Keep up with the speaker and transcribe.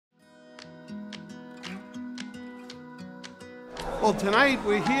Well, tonight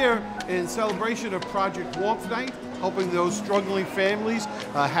we're here in celebration of Project Warmth Night, helping those struggling families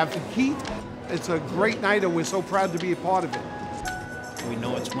have heat. It's a great night and we're so proud to be a part of it. We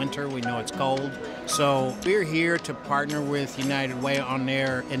know it's winter, we know it's cold, so we're here to partner with United Way on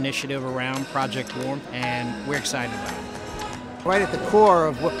their initiative around Project Warmth, and we're excited about it. Right at the core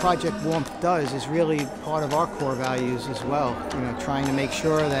of what Project Warmth does is really part of our core values as well. Trying to make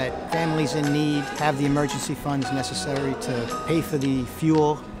sure that families in need have the emergency funds necessary to pay for the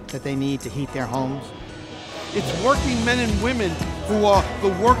fuel that they need to heat their homes. It's working men and women who are the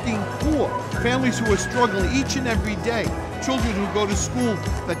working poor, families who are struggling each and every day, children who go to school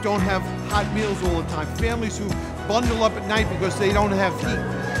that don't have hot meals all the time, families who bundle up at night because they don't have heat.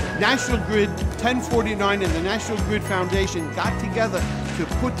 National Grid 1049 and the National Grid Foundation got together to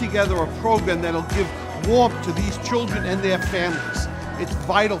put together a program that'll give warmth to these children and their families. It's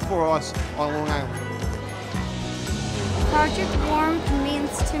vital for us on Long Island. Project Warmth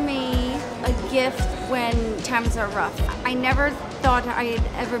means to me a gift when times are rough. I never thought I'd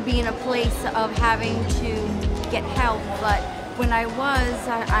ever be in a place of having to get help, but when I was,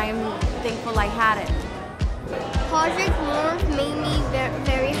 I'm thankful I had it. Project Warmth made me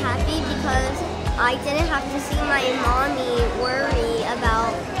very happy because I didn't have to see my mommy worry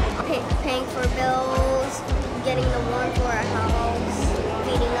about paying for bills, getting the warmth for our house,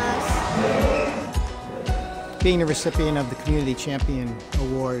 feeding us. Being the recipient of the Community Champion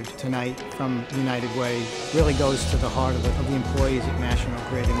Award tonight from United Way really goes to the heart of the employees at National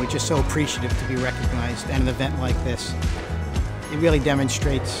Grid, and we're just so appreciative to be recognized at an event like this. It really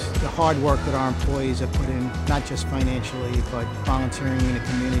demonstrates the hard work that our employees have put in, not just financially, but volunteering in the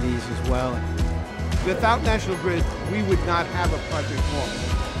communities as well. Without National Grid, we would not have a Project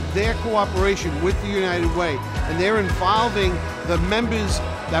Warmth. Their cooperation with the United Way, and they're involving the members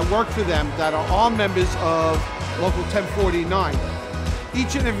that work for them, that are all members of Local 1049.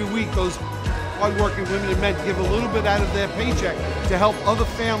 Each and every week, those hardworking women and men give a little bit out of their paycheck to help other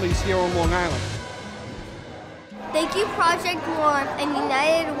families here on Long Island. Thank you, Project Warmth and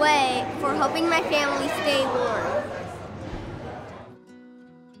United Way, for helping my family stay warm.